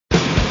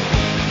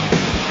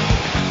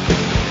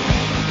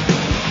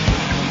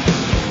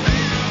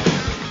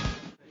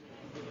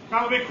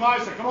bit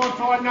closer. Come on,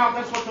 tighten up.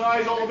 That's what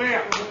today's all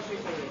about.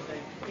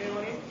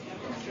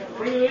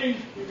 Bring it in.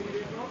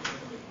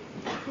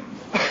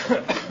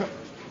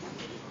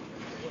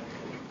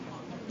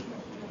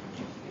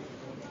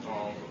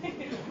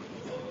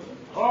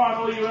 All right,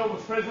 all you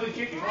Elvis Presley,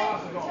 check your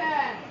glasses on.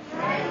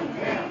 Round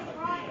down.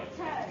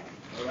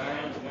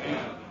 Round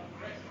down.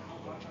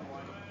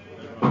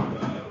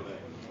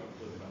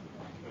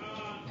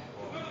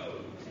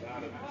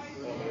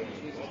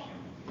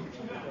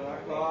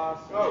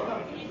 Go.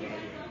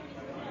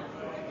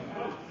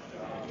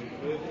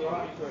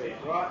 Right, three.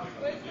 Right.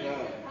 No.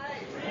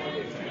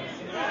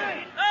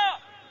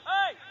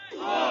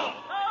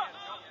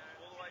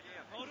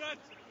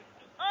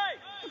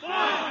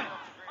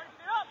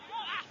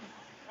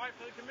 Wait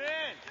for the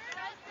command.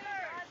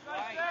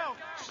 Stay still.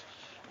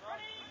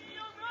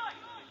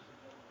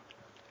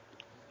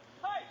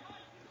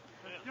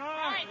 Go.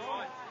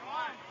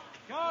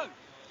 Go.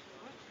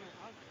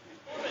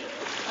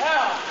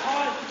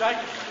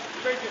 Jacob.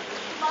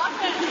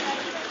 Martin.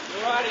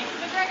 Alrighty.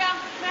 McGregor.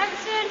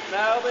 Madison.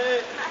 Nailed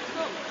it.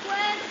 Maxwell.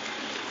 Glenn.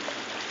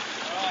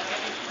 Alright,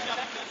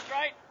 go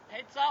straight.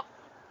 Heads up.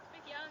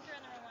 Pick your arms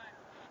around the wrong way.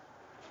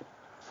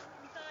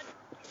 Inside.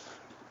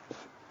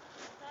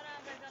 Side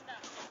arm goes under.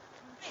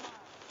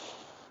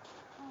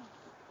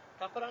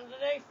 Cup it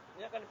underneath.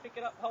 You're not going to pick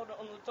it up, hold it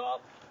on the top.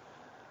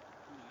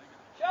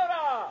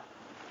 Shoulder.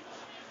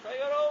 So you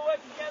got to all work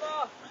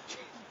together.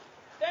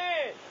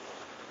 Stand.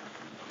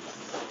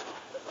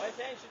 Both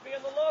hands should be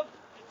on the log.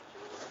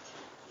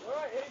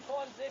 Alright, any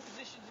finds their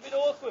position's a bit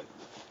awkward.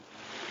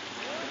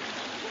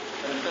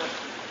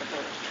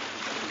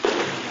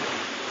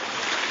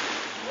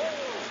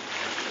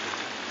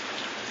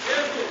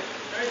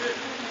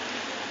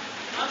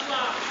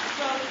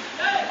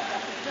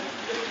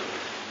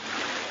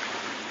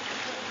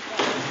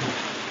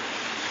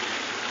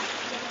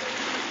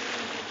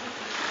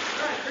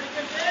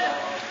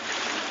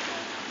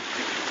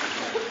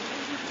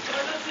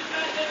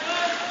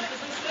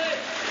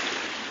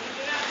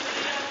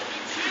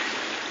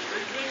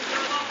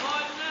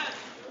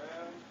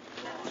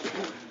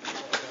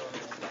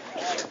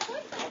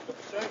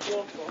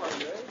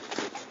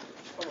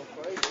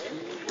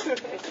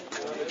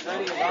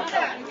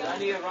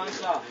 Only a run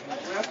stop.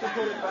 We have to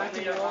put it back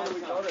in the order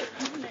we got it.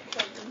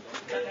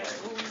 Yeah,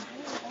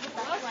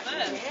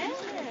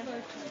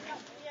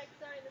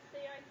 sorry, the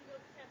CO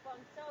will tap on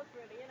themselves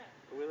really, isn't it?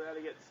 Are we allowed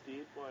to get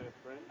steered by a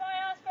friend? If I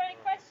ask for any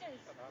questions?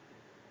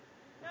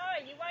 No,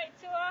 you wait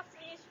till after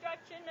the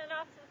instruction and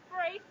after the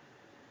brief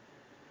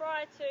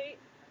prior to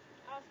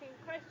asking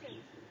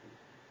questions.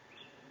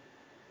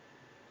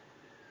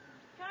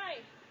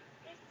 Okay,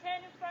 there's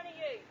 10 in front of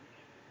you.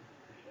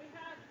 We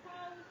have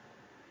poles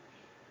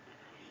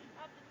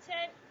up the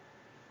tent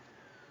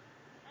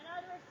and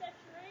other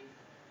accessories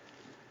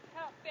to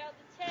help build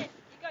the tent.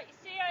 You got your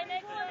CO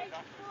next to you,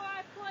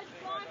 put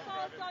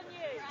blindfolds on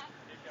you.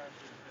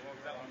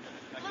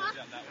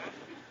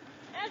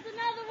 There's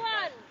another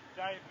one.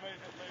 Dave,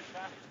 move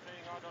back.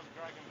 Seeing I don't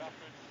drag him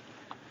backwards.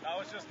 That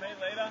was just me,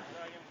 leader.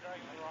 Drag him the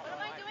right What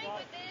am way. I doing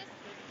with this?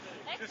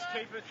 Just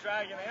keep it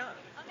dragging out.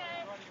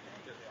 Okay.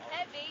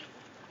 Heavy.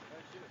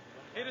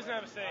 He doesn't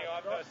have a seeing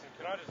eye person.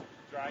 Can I just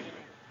drag him?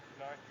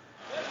 No.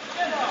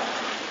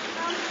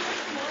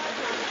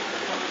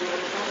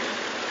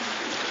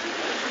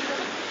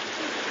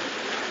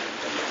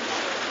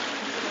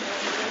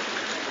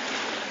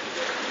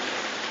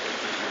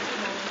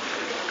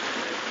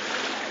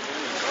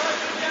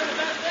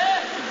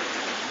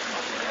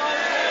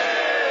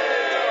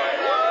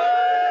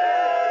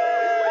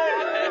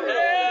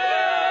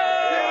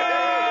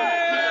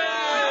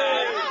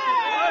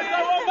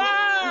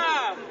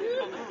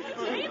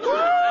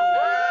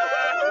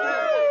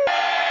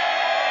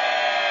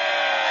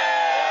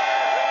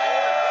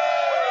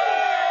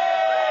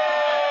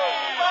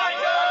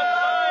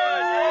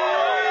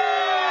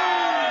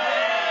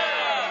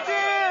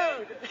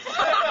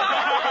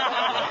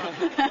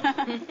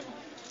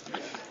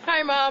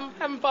 Hey Mum,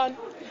 having fun?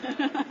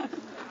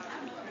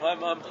 Hi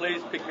Mum,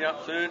 please pick me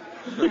up soon.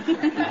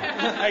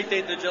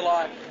 18th of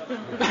July.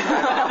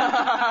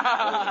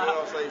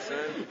 I'll see you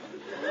soon.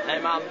 Hey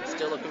Mum,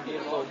 still looking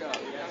beautiful.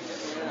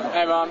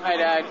 Hey Mum, hey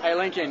Dad, hey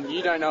Lincoln,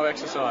 you don't know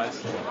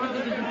exercise.